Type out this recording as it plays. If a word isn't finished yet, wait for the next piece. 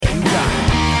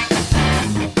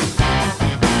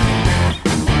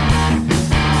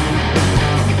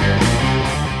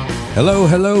Hello,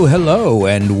 hello, hello,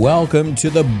 and welcome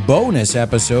to the bonus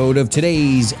episode of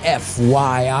today's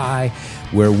FYI,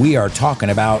 where we are talking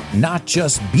about not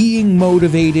just being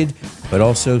motivated, but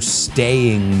also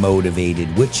staying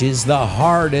motivated, which is the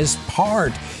hardest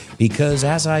part. Because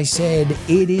as I said,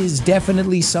 it is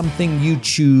definitely something you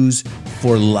choose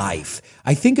for life.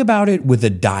 I think about it with a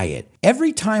diet.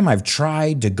 Every time I've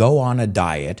tried to go on a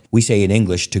diet, we say in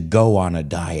English to go on a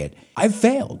diet, I've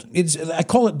failed. I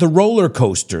call it the roller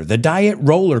coaster, the diet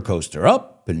roller coaster,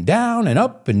 up and down and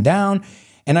up and down.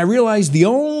 And I realized the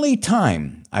only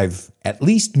time I've at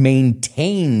least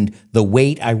maintained the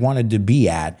weight I wanted to be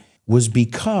at was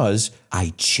because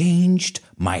I changed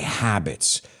my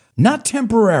habits. Not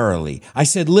temporarily. I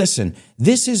said, listen,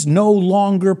 this is no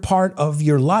longer part of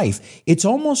your life. It's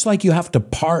almost like you have to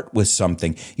part with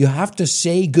something. You have to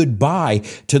say goodbye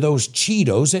to those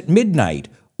Cheetos at midnight.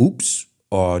 Oops.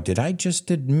 Or did I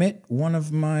just admit one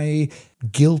of my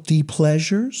guilty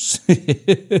pleasures?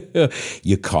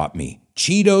 You caught me.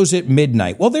 Cheetos at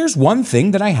midnight. Well, there's one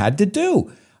thing that I had to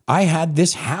do. I had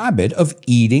this habit of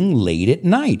eating late at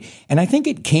night. And I think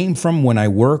it came from when I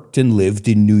worked and lived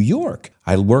in New York.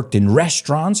 I worked in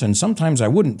restaurants, and sometimes I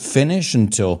wouldn't finish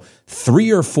until 3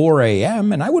 or 4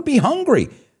 a.m., and I would be hungry.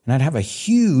 And I'd have a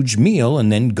huge meal and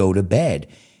then go to bed.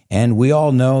 And we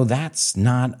all know that's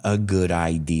not a good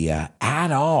idea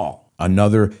at all.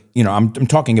 Another, I'm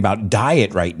talking about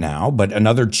diet right now, but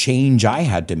another change I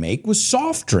had to make was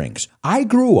soft drinks. I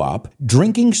grew up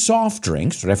drinking soft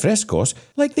drinks, refrescos,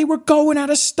 like they were going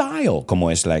out of style, como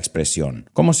es la expresión.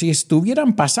 Como si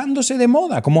estuvieran pasándose de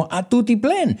moda, como a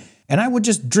tutiplén. And I would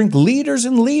just drink liters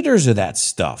and liters of that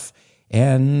stuff.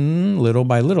 And little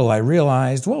by little, I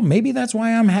realized, well, maybe that's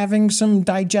why I'm having some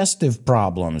digestive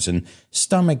problems and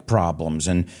stomach problems.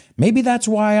 And maybe that's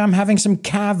why I'm having some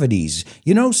cavities.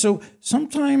 So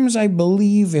sometimes I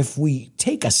believe if we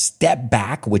take a step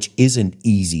back, which isn't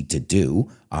easy to do,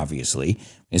 obviously,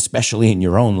 especially in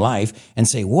your own life, and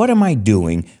say, what am I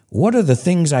doing? What are the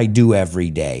things I do every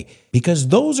day? Because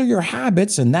those are your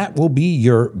habits, and that will be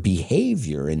your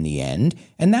behavior in the end,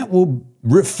 and that will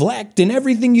reflect in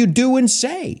everything you do and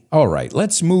say. All right,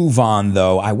 let's move on,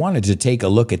 though. I wanted to take a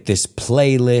look at this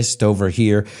playlist over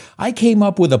here. I came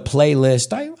up with a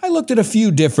playlist. I looked at a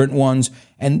few different ones,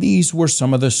 and these were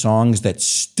some of the songs that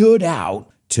stood out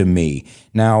to me.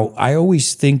 Now, I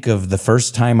always think of the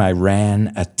first time I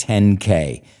ran a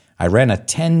 10K. I ran a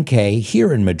 10K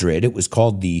here in Madrid. It was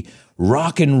called the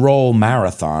Rock and Roll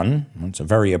Marathon. It's a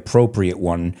very appropriate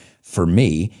one for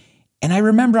me. And I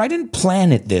remember, I didn't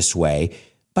plan it this way,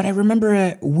 but I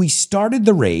remember we started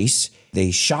the race.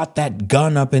 They shot that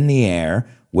gun up in the air,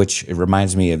 which it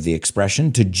reminds me of the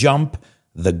expression, to jump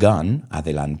the gun,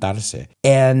 adelantarse.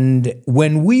 And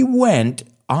when we went,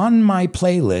 on my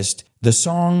playlist, the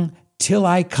song Till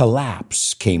I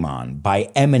Collapse came on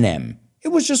by Eminem. It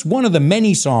was just one of the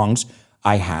many songs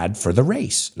I had for the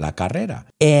race, La Carrera.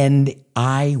 And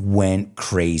I went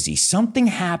crazy. Something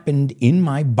happened in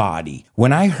my body.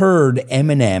 When I heard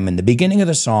Eminem in the beginning of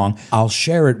the song, I'll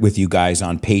share it with you guys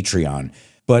on Patreon.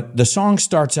 But the song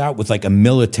starts out with like a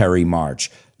military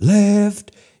march.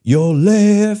 Left, your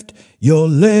left,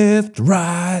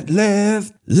 right,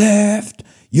 left,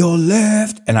 your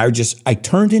left. And I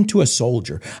turned into a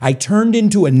soldier. I turned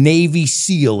into a Navy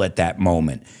SEAL at that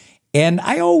moment. And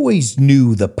I always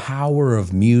knew the power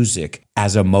of music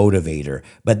as a motivator.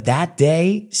 But that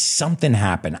day, something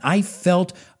happened. I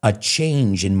felt a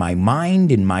change in my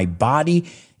mind, in my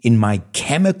body, in my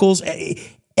chemicals.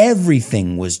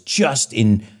 Everything was just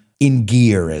in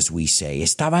gear, as we say.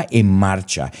 Estaba en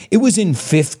marcha. It was in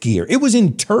fifth gear. It was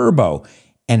in turbo.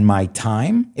 And my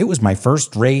time, it was my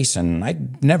first race, and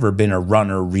I'd never been a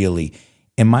runner, really.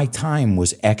 And my time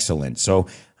was excellent. So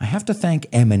I have to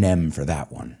thank Eminem for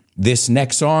that one. This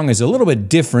next song is a little bit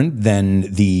different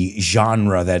than the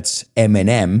genre that's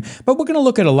Eminem, but we're going to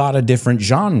look at a lot of different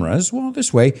genres. Well,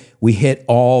 this way we hit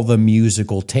all the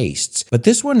musical tastes. But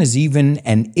this one is even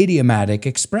an idiomatic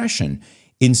expression.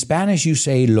 In Spanish, you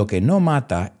say, lo que no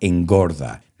mata,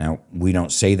 engorda. Now, we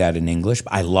don't say that in English.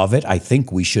 I love it. I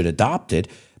think we should adopt it.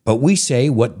 But we say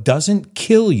what doesn't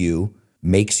kill you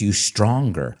makes you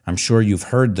stronger. I'm sure you've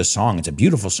heard the song. It's a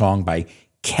beautiful song by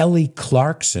Kelly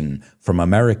Clarkson from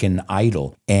American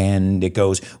Idol. And it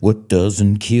goes, what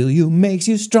doesn't kill you makes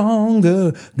you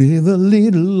stronger. Live a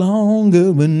little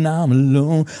longer when I'm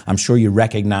alone. I'm sure you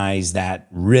recognize that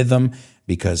rhythm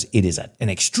because it is an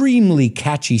extremely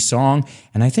catchy song,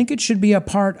 and I think it should be a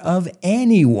part of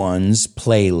anyone's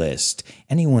playlist,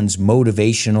 anyone's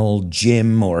motivational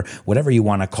gym or whatever you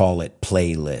want to call it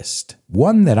playlist.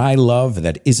 One that I love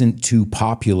that isn't too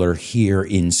popular here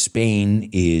in Spain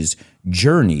is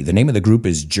Journey. The name of the group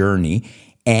is Journey.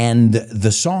 And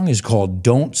the song is called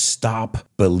Don't Stop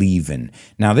Believin'.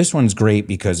 Now, this one's great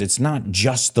because it's not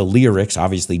just the lyrics.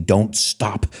 Obviously, don't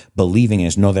stop believing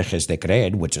is no dejes de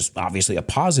creer, which is obviously a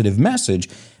positive message,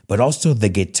 but also the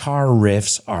guitar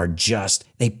riffs are just,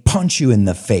 they punch you in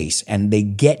the face and they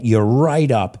get you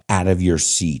right up out of your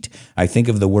seat. I think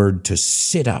of the word to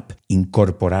sit up,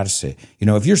 incorporarse. You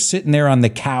know, if you're sitting there on the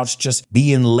couch just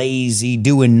being lazy,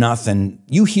 doing nothing,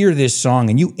 you hear this song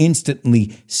and you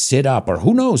instantly sit up, or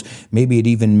who knows, maybe it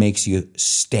even makes you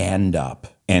stand up.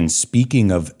 And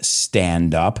speaking of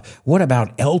stand up, what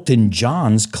about Elton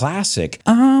John's classic,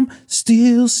 I'm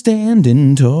still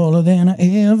standing taller than I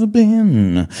ever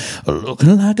been,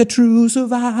 looking like a true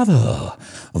survivor,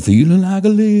 feeling like a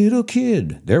little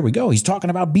kid. There we go. He's talking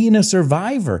about being a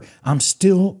survivor. I'm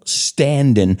still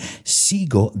standing.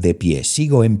 Sigo de pie.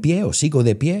 Sigo en pie o sigo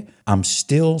de pie. I'm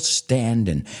still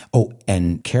standing. Oh,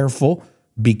 and careful,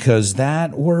 because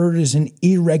that word is an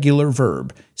irregular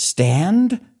verb.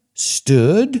 Stand,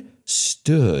 stood.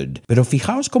 Pero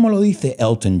fijaos como lo dice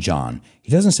Elton John. He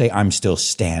doesn't say, I'm still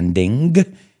standing.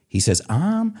 He says,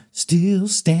 I'm still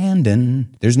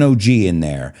standing. There's no G in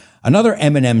there. Another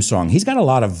Eminem song. He's got a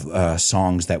lot of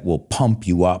songs that will pump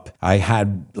you up. I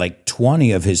had like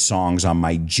 20 of his songs on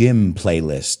my gym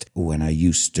playlist when I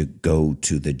used to go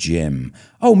to the gym.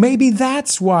 Oh, maybe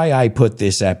that's why I put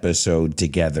this episode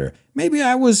together. Maybe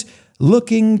I was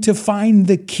looking to find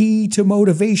the key to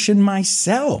motivation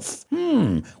myself.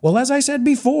 Well, as I said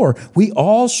before, we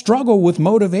all struggle with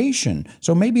motivation.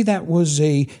 So maybe that was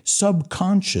a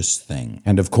subconscious thing.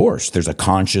 And of course, there's a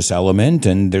conscious element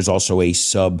and there's also a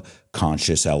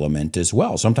subconscious element as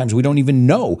well. Sometimes we don't even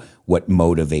know what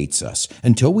motivates us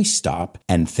until we stop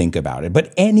and think about it.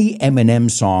 But any Eminem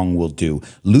song will do.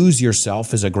 Lose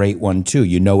Yourself is a great one too.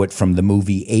 You know it from the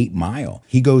movie 8 Mile.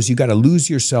 He goes, you got to lose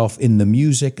yourself in the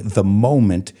music the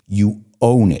moment you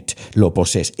own it. Lo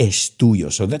posees, es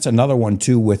tuyo. So that's another one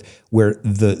too, with where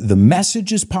the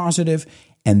message is positive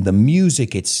and the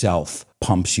music itself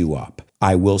pumps you up.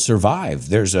 I Will Survive.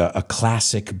 There's a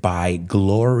classic by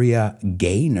Gloria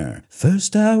Gaynor.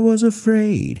 First I was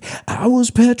afraid, I was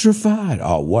petrified.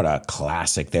 Oh, what a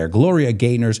classic there. Gloria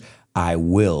Gaynor's I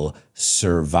Will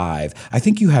Survive. I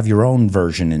think you have your own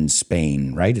version in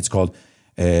Spain, right? It's called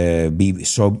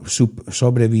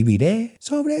Sobreviviré.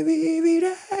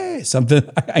 Something.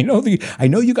 I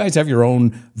know you guys have your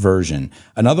own version.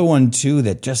 Another one too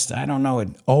that just, I don't know, it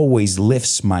always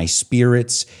lifts my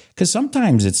spirits, because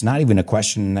sometimes it's not even a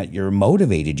question that you're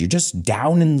motivated. You're just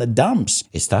down in the dumps.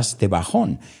 Estás de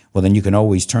bajón. Well, then you can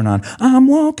always turn on I'm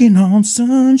Walking on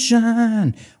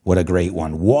Sunshine. What a great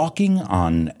one. Walking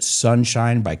on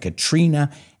Sunshine by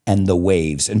Katrina and the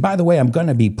Waves. And by the way, I'm going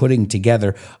to be putting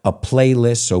together a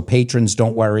playlist, so patrons,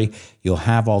 don't worry. You'll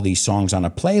have all these songs on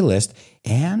a playlist,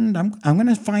 and I'm going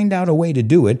to find out a way to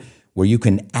do it where you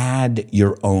can add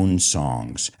your own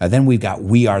songs. Then we've got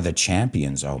We Are the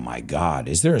Champions. Oh my God.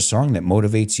 Is there a song that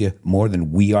motivates you more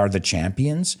than We Are the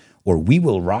Champions? Or We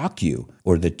Will Rock You?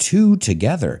 Or the two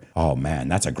together? Oh man,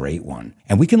 that's a great one.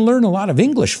 And we can learn a lot of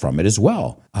English from it as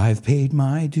well. I've paid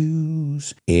my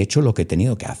dues. He hecho lo que he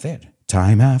tenido que hacer.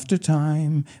 Time after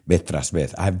time, vez tras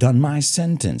vez, I've done my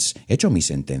sentence, hecho mi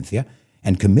sentencia,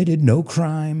 and committed no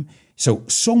crime.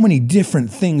 So many different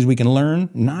things we can learn,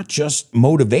 not just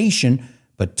motivation,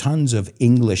 but tons of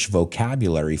English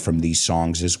vocabulary from these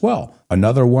songs as well.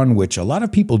 Another one which a lot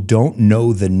of people don't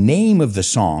know the name of the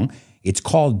song, it's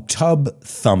called Tub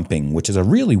Thumping, which is a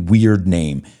really weird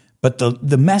name. But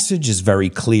the message is very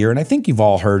clear, and I think you've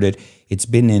all heard it. It's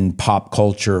been in pop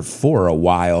culture for a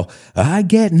while. I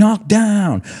get knocked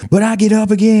down, but I get up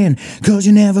again, 'cause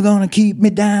you're never gonna keep me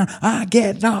down. I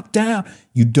get knocked down.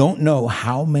 You don't know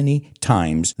how many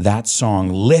times that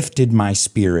song lifted my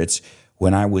spirits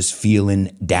when I was feeling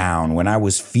down, when I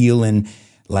was feeling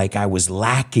like I was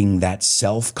lacking that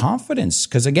self-confidence.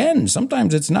 Because again,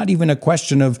 sometimes it's not even a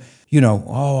question of,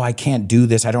 oh, I can't do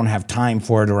this, I don't have time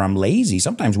for it, or I'm lazy.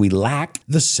 Sometimes we lack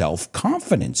the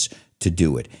self-confidence to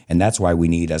do it. And that's why we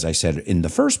need, as I said in the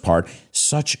first part,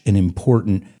 such an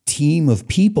important team of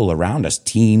people around us,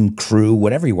 team, crew,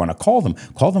 whatever you want to call them.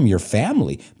 Call them your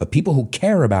family, but people who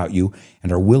care about you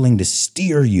and are willing to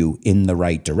steer you in the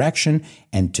right direction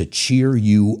and to cheer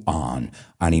you on.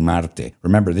 Animarte.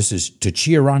 Remember, this is to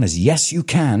cheer on is yes, you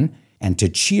can, and to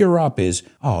cheer up is,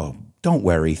 oh, don't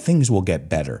worry, things will get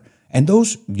better. And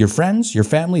those, your friends, your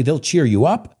family, they'll cheer you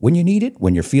up when you need it,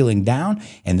 when you're feeling down,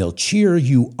 and they'll cheer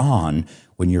you on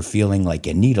when you're feeling like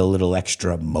you need a little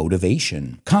extra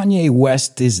motivation. Kanye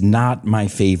West is not my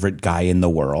favorite guy in the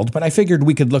world, but I figured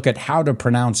we could look at how to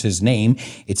pronounce his name.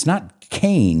 It's not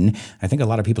Kane. I think a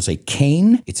lot of people say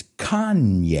Kane. It's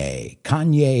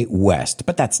Kanye West,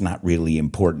 but that's not really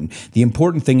important. The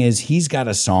important thing is he's got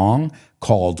a song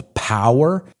called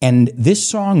Power, and this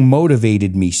song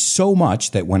motivated me so much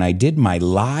that when I did my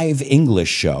live English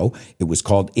show, it was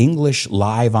called English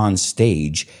Live on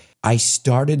Stage, I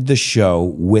started the show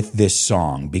with this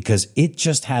song because it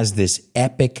just has this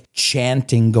epic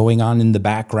chanting going on in the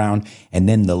background, and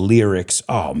then the lyrics,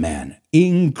 oh man,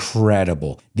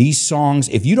 incredible. These songs,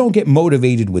 if you don't get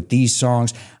motivated with these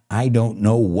songs, I don't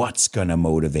know what's going to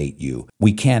motivate you.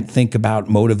 We can't think about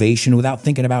motivation without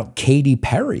thinking about Katy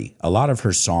Perry. A lot of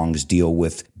her songs deal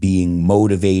with being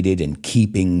motivated and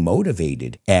keeping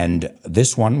motivated. And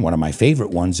this one of my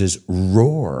favorite ones is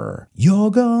Roar. You're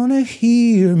gonna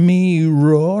hear me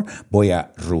roar. Voy a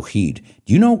rugir.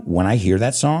 Do you know when I hear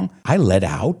that song, I let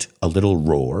out a little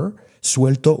roar.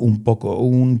 Suelto un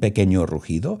pequeño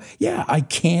rugido. Yeah, I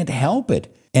can't help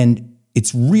it. And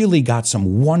it's really got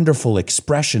some wonderful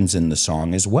expressions in the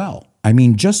song as well. I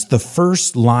mean, just the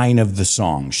first line of the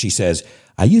song, she says,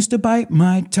 I used to bite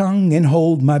my tongue and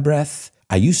hold my breath.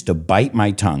 I used to bite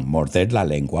my tongue, morder la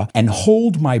lengua, and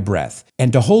hold my breath.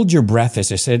 And to hold your breath is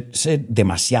ser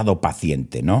demasiado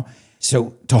paciente, no?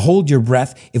 So to hold your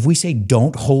breath, if we say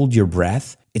don't hold your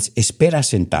breath, it's espera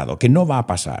sentado, que no va a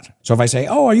pasar. So if I say,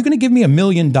 oh, are you going to give me $1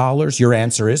 million? Your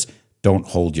answer is, don't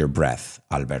hold your breath,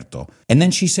 Alberto. And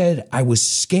then she said, I was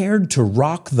scared to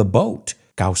rock the boat,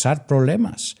 causar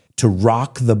problemas, to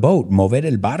rock the boat, mover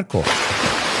el barco.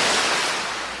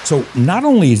 So not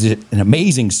only is it an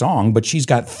amazing song, but she's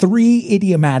got 3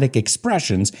 idiomatic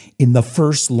expressions in the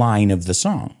first line of the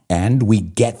song. And we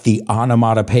get the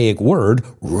onomatopoeic word,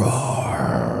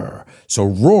 roar. So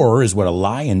roar is what a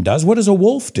lion does. What does a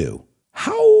wolf do?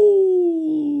 Howl.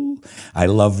 I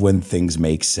love when things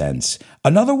make sense.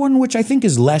 Another one which I think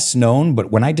is less known, but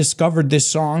when I discovered this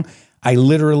song, I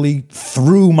literally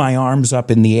threw my arms up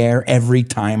in the air every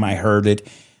time I heard it.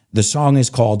 The song is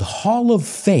called Hall of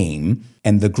Fame,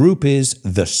 and the group is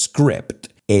The Script,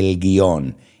 El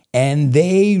Guión. And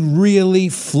they really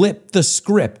flipped the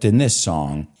script in this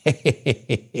song. Le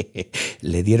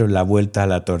dieron la vuelta a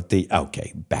la tortilla.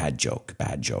 Okay, bad joke.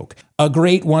 A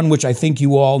great one, which I think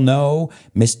you all know,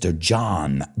 Mr.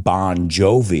 John Bon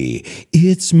Jovi.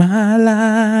 It's my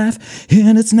life,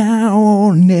 and it's now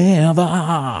or never.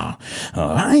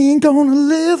 I ain't gonna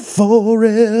live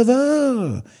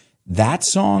forever. That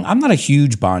song, I'm not a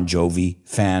huge Bon Jovi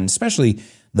fan, especially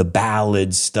the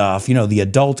ballad stuff, the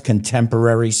adult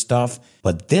contemporary stuff.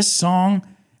 But this song,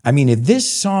 I mean, if this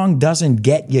song doesn't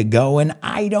get you going,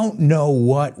 I don't know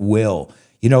what will.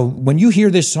 When you hear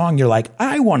this song, you're like,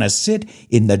 I want to sit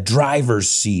in the driver's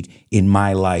seat in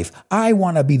my life. I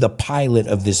want to be the pilot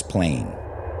of this plane.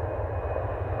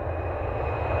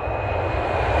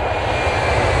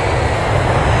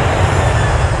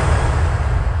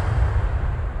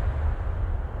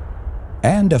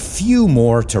 And a few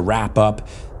more to wrap up.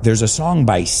 There's a song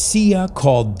by Sia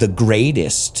called The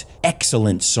Greatest.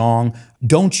 Excellent song.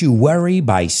 Don't You Worry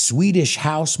by Swedish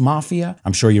House Mafia.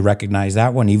 I'm sure you recognize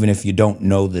that one, even if you don't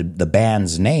know the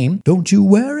band's name. Don't you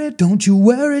worry,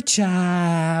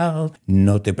 child.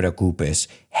 No te preocupes.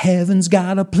 Heaven's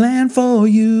got a plan for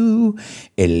you.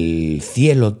 El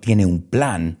cielo tiene un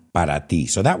plan para ti.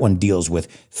 So that one deals with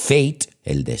fate,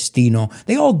 el destino.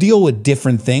 They all deal with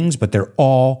different things, but they're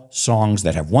all songs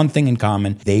that have one thing in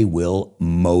common. They will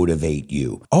motivate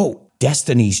you. Oh,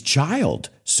 Destiny's Child,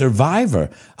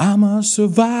 Survivor. I'm a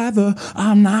survivor.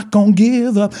 I'm not gonna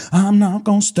give up. I'm not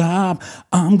gonna stop.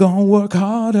 I'm gonna work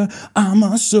harder. I'm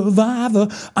a survivor.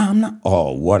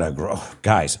 Oh, what a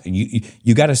guys!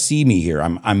 You got to see me here.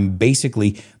 I'm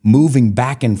basically moving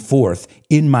back and forth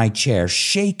in my chair,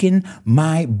 shaking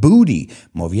my booty,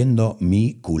 moviendo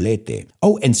mi culete.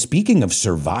 Oh, and speaking of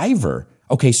Survivor.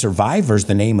 Okay, Survivor's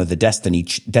the name of the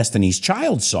Destiny's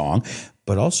Child song,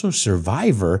 but also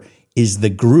Survivor is the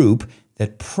group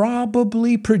that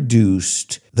probably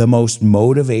produced the most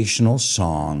motivational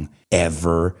song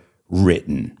ever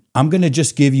written. I'm going to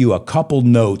just give you a couple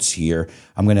notes here.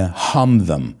 I'm going to hum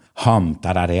them.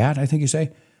 Tararear, I think you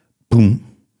say.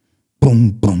 Boom,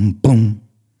 boom, boom, boom.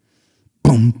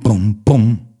 Boom, boom,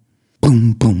 boom.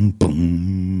 Boom, boom,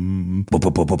 boom. Boom,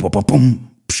 boom, boom, boom, boom,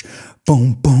 boom.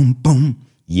 Boom, boom, boom.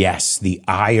 Yes, the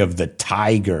Eye of the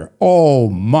Tiger. Oh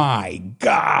my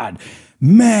God.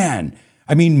 Man,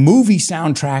 I mean, movie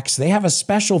soundtracks, they have a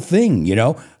special thing,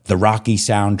 the Rocky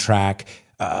soundtrack,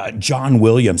 John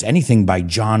Williams, anything by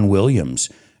John Williams.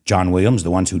 John Williams,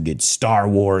 the ones who did Star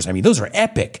Wars. I mean, those are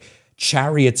epic.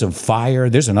 Chariots of Fire.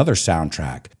 There's another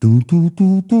soundtrack.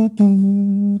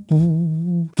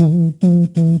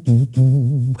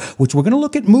 Which we're going to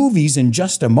look at movies in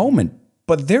just a moment.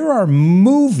 But there are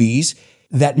movies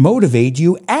that motivate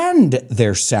you and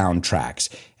their soundtracks.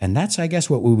 And that's, I guess,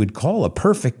 what we would call a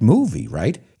perfect movie,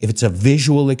 right? If it's a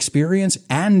visual experience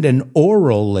and an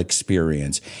oral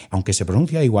experience. Aunque se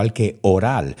pronuncia igual que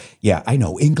oral. Yeah, I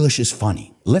know, English is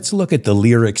funny. Let's look at the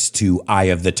lyrics to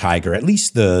Eye of the Tiger, at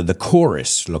least the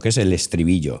chorus, lo que es el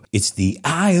estribillo. It's the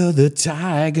eye of the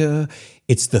tiger.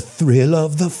 It's the thrill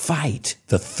of the fight.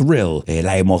 The thrill,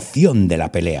 la emoción de la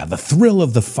pelea. The thrill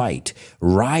of the fight.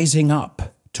 Rising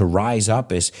up. To rise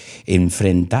up is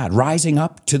enfrentar, rising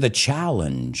up to the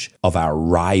challenge of our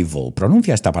rival.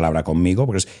 Pronuncia esta palabra conmigo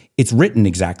because it's written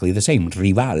exactly the same,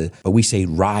 rival, but we say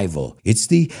rival. It's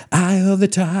the eye of the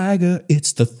tiger,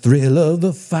 it's the thrill of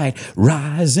the fight,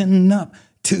 rising up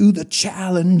to the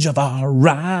challenge of our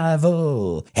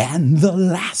rival. And the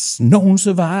last known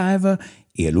survivor,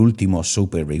 y el último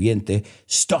superviviente,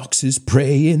 stalks his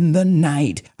prey in the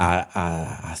night.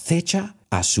 Acecha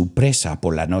a su presa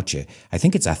por la noche. I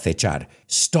think it's acechar.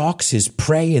 Stalks his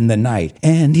prey in the night.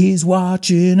 And he's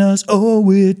watching us,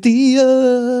 with the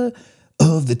eye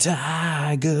of the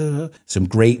tiger. Some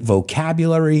great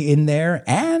vocabulary in there,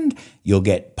 and you'll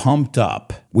get pumped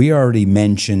up. We already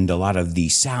mentioned a lot of the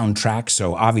soundtracks,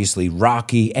 so obviously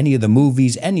Rocky, any of the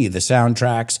movies, any of the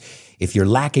soundtracks. If you're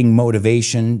lacking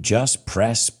motivation, just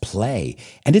press play.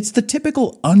 And it's the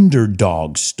typical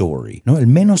underdog story, el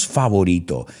menos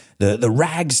favorito, the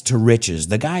rags to riches,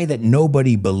 the guy that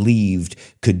nobody believed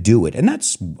could do it. And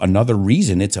that's another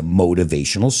reason it's a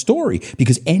motivational story,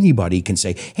 because anybody can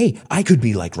say, hey, I could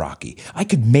be like Rocky. I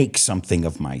could make something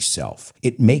of myself.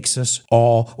 It makes us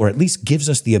all, or at least gives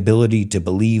us the ability to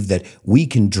believe that we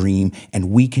can dream and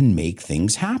we can make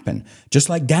things happen. Just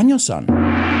like Daniel-san.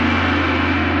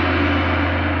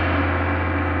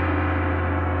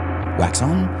 Wax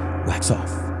on, wax off,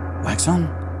 wax on,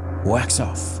 wax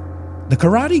off. The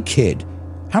Karate Kid.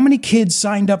 How many kids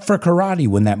signed up for karate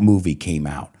when that movie came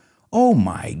out? Oh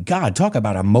my God, talk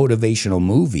about a motivational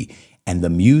movie. And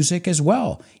the music as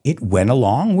well. It went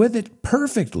along with it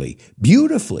perfectly,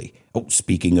 beautifully. Oh,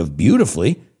 speaking of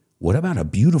beautifully, what about A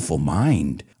Beautiful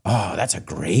Mind? Oh, that's a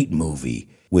great movie.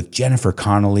 With Jennifer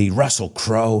Connelly, Russell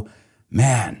Crowe.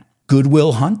 Man, Good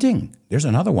Will Hunting. There's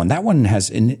another one. That one has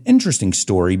an interesting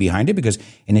story behind it because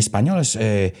in español es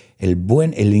el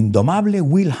indomable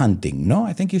Will Hunting, no?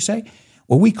 I think you say.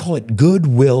 Well, we call it Good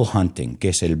Will Hunting,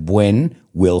 que es el buen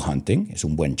Will Hunting, es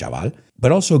un buen chaval.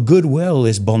 But also goodwill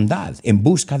is bondad, en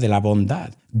busca de la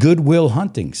bondad. Good Will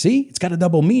Hunting. See? It's got a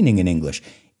double meaning in English.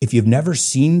 If you've never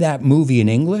seen that movie in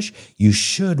English, you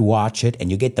should watch it and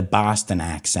you get the Boston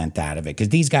accent out of it because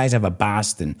these guys have a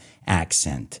Boston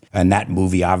accent. And that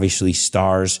movie obviously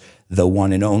stars the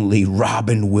one and only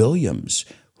Robin Williams.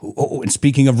 Oh, and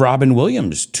speaking of Robin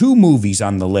Williams, 2 movies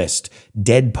on the list,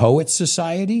 Dead Poets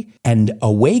Society and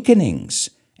Awakenings,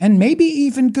 and maybe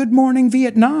even Good Morning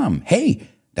Vietnam. Hey,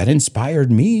 that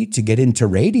inspired me to get into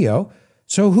radio.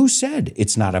 So who said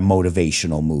it's not a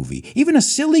motivational movie? Even a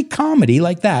silly comedy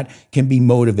like that can be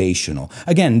motivational.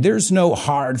 Again, there's no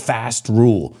hard, fast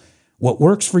rule. What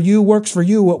works for you works for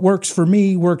you. What works for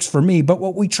me works for me. But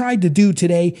what we tried to do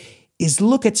today is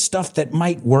look at stuff that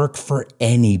might work for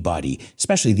anybody,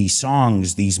 especially these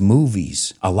songs, these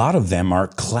movies. A lot of them are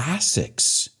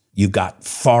classics. You've got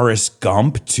Forrest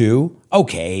Gump, too.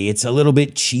 Okay, it's a little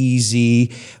bit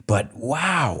cheesy, but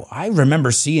wow, I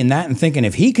remember seeing that and thinking,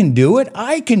 if he can do it,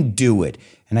 I can do it.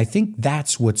 And I think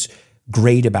that's what's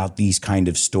great about these kind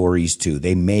of stories, too.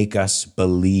 They make us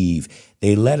believe.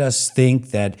 They let us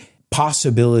think that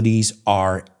possibilities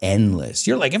are endless.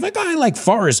 You're like, if a guy like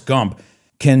Forrest Gump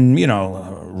can,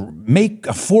 make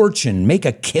a fortune, make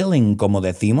a killing, como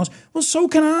decimos, well, so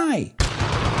can I.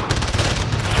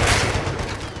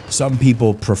 Some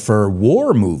people prefer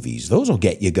war movies. Those will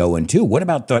get you going too. What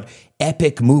about the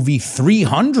epic movie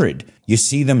 300? You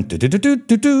see them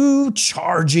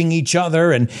charging each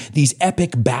other and these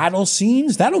epic battle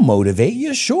scenes. That'll motivate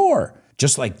you, sure.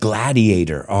 Just like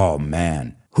Gladiator. Oh,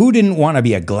 man. Who didn't want to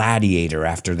be a gladiator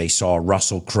after they saw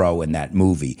Russell Crowe in that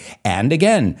movie? And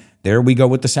again, there we go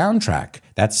with the soundtrack.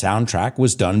 That soundtrack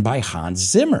was done by Hans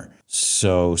Zimmer.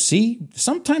 So, see,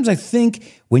 sometimes I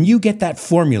think when you get that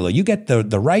formula, you get the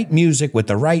right music with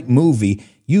the right movie,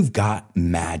 you've got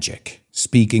magic.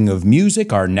 Speaking of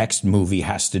music, our next movie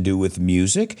has to do with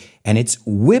music, and it's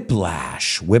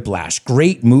Whiplash. Whiplash,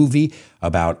 great movie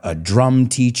about a drum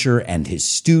teacher and his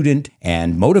student,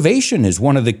 and motivation is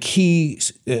one of the key,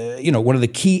 one of the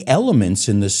key elements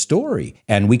in the story.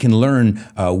 And we can learn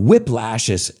whiplash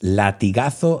is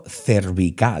latigazo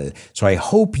cervical. So I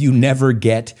hope you never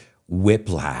get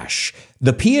whiplash.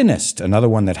 The Pianist, another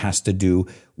one that has to do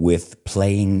with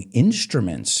playing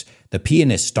instruments. The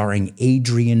Pianist, starring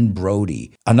Adrian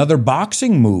Brody. Another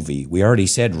boxing movie. We already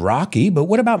said Rocky, but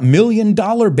what about $1 Million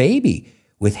Baby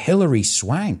with Hilary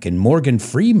Swank and Morgan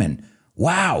Freeman?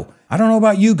 Wow. I don't know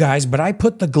about you guys, but I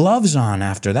put the gloves on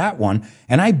after that one,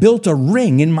 and I built a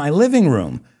ring in my living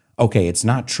room. Okay, it's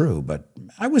not true, but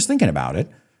I was thinking about it.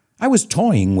 I was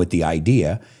toying with the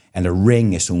idea, and a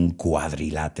ring es un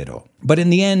cuadrilátero. But in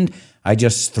the end, I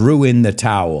just threw in the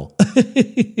towel.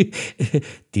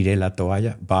 Tiré la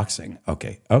toalla. Boxing.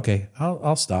 Okay,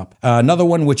 I'll stop. Another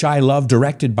one which I love,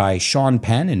 directed by Sean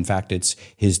Penn. In fact, it's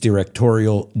his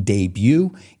directorial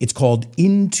debut. It's called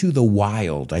Into the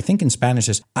Wild. I think in Spanish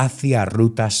it's Hacia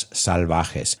Rutas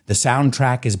Salvajes. The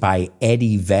soundtrack is by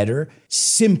Eddie Vedder.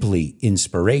 Simply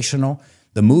inspirational.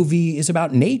 The movie is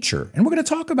about nature, and we're going to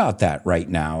talk about that right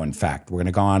now. In fact, we're going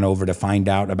to go on over to find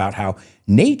out about how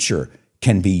nature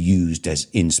can be used as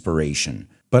inspiration.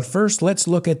 But first, let's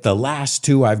look at the last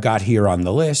two I've got here on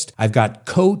the list. I've got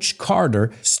Coach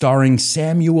Carter, starring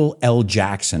Samuel L.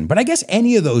 Jackson. But I guess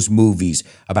any of those movies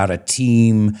about a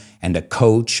team and a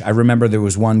coach. I remember there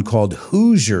was one called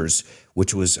Hoosiers,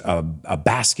 which was a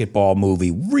basketball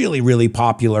movie, really, really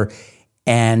popular.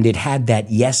 And it had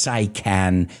that yes, I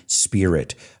can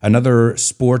spirit. Another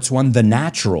sports one, The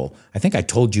Natural. I think I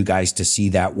told you guys to see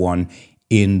that one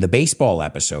in the baseball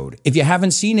episode. If you haven't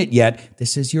seen it yet,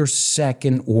 this is your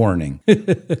second warning.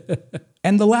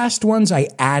 And the last ones I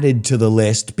added to the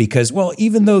list because, well,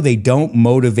 even though they don't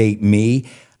motivate me,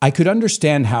 I could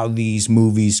understand how these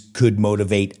movies could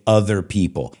motivate other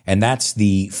people. And that's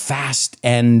the Fast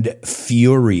and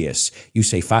Furious. You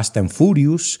say Fast and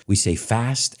Furious, we say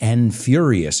Fast and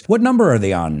Furious. What number are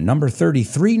they on? Number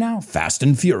 33 now? Fast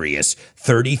and Furious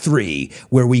 33,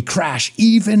 where we crash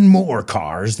even more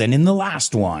cars than in the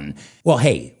last one. Well,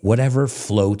 hey, whatever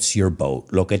floats your boat.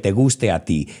 Lo que te guste a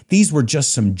ti. These were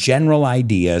just some general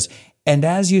ideas. And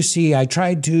as you see, I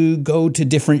tried to go to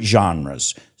different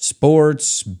genres: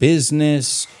 sports,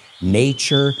 business,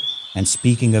 nature. And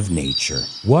speaking of nature,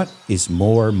 what is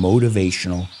more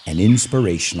motivational and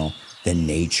inspirational than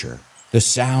nature? The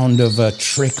sound of a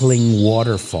trickling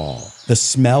waterfall, the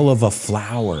smell of a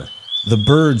flower, the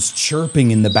birds chirping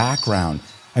in the background.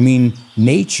 I mean,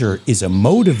 nature is a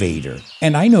motivator.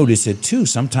 And I notice it too.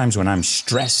 Sometimes when I'm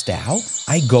stressed out,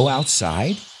 I go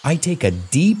outside, I take a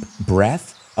deep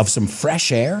breath of some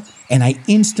fresh air, and I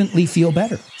instantly feel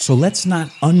better. So let's not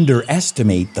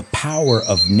underestimate the power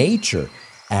of nature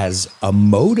as a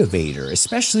motivator,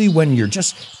 especially when you're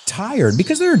just tired,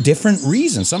 because there are different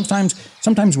reasons. Sometimes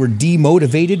we're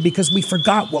demotivated because we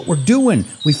forgot what we're doing.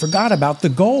 We forgot about the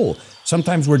goal.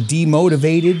 Sometimes we're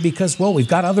demotivated because, well, we've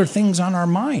got other things on our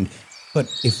mind. But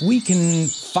if we can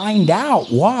find out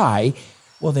why,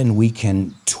 well, then we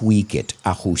can tweak it,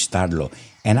 ajustarlo.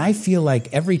 And I feel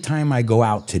like every time I go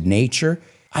out to nature,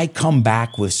 I come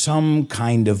back with some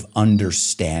kind of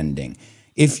understanding.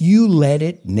 If you let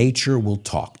it, nature will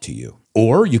talk to you.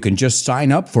 Or you can just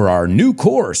sign up for our new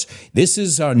course. This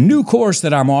is a new course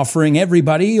that I'm offering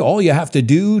everybody. All you have to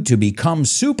do to become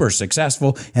super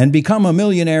successful and become a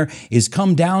millionaire is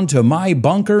come down to my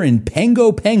bunker in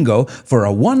Pengo Pengo for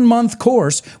a 1-month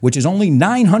course, which is only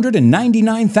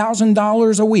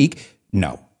 $999,000 a week.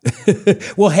 No.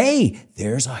 Well, hey,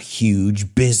 there's a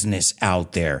huge business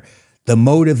out there. The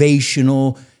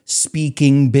motivational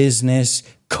speaking business,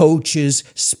 coaches,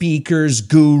 speakers,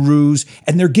 gurus,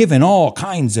 and they're given all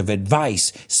kinds of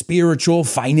advice, spiritual,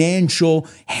 financial,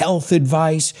 health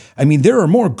advice. I mean, there are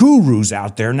more gurus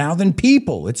out there now than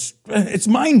people. It's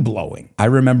mind-blowing. I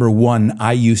remember one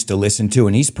I used to listen to,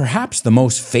 and he's perhaps the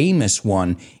most famous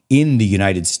one in the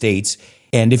United States.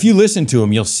 And if you listen to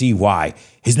him, you'll see why.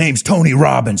 His name's Tony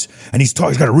Robbins, and he's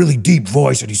got a really deep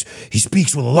voice, and he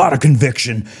speaks with a lot of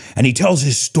conviction, and he tells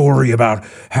his story about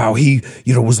how he,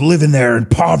 was living there in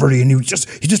poverty, and he just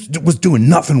was doing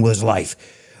nothing with his life.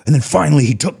 And then finally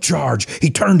he took charge.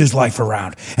 He turned his life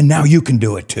around, and now you can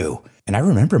do it too. And I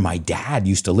remember my dad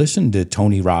used to listen to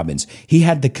Tony Robbins. He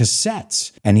had the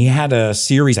cassettes, and he had a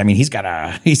series. I mean, he's got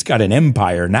an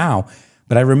empire now,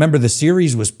 but I remember the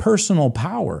series was Personal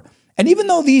Power. And even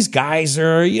though these guys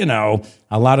are,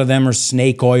 a lot of them are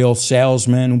snake oil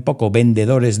salesmen, un poco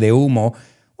vendedores de humo,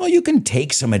 well, you can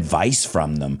take some advice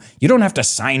from them. You don't have to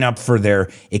sign up for their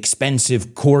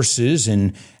expensive courses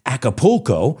in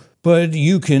Acapulco, but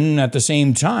you can at the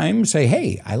same time say,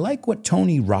 hey, I like what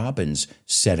Tony Robbins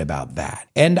said about that.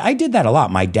 And I did that a lot.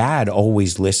 My dad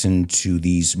always listened to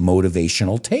these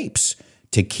motivational tapes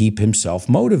to keep himself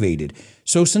motivated.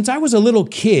 So since I was a little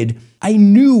kid, I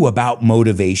knew about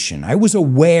motivation. I was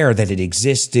aware that it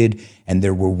existed and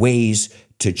there were ways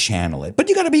to channel it. But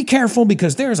you got to be careful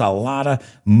because there's a lot of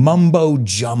mumbo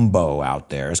jumbo out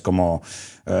there. It's como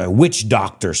witch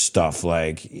doctor stuff,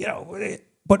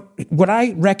 But what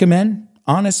I recommend,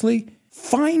 honestly,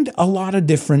 find a lot of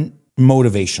different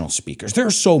motivational speakers. There are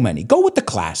so many. Go with the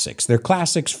classics. They're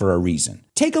classics for a reason.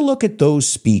 Take a look at those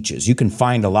speeches. You can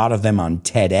find a lot of them on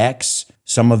TEDx.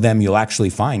 Some of them you'll actually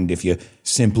find if you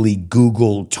simply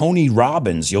Google Tony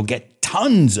Robbins. You'll get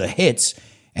tons of hits.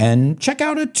 And check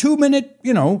out a 2-minute,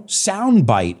 sound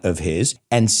bite of his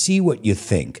and see what you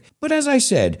think. But as I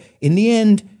said, in the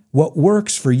end, what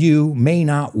works for you may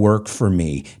not work for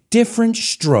me. Different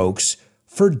strokes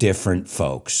for different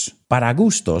folks. Para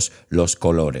gustos, los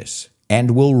colores.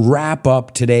 And we'll wrap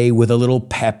up today with a little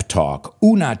pep talk,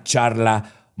 una charla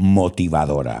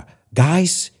motivadora.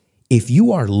 Guys, if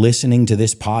you are listening to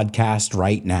this podcast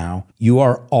right now, you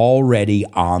are already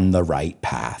on the right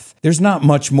path. There's not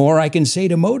much more I can say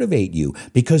to motivate you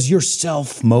because you're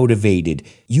self-motivated.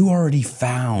 You already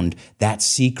found that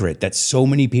secret that so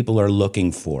many people are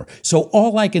looking for. So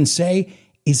all I can say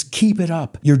is keep it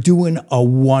up. You're doing a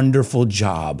wonderful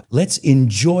job. Let's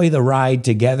enjoy the ride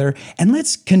together and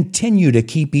let's continue to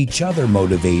keep each other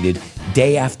motivated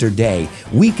day after day,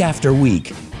 week after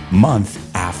week,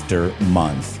 month after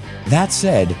month. That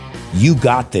said, you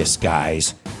got this,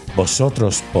 guys.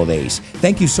 Vosotros podéis.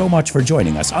 Thank you so much for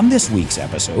joining us on this week's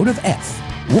episode of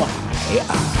FYI.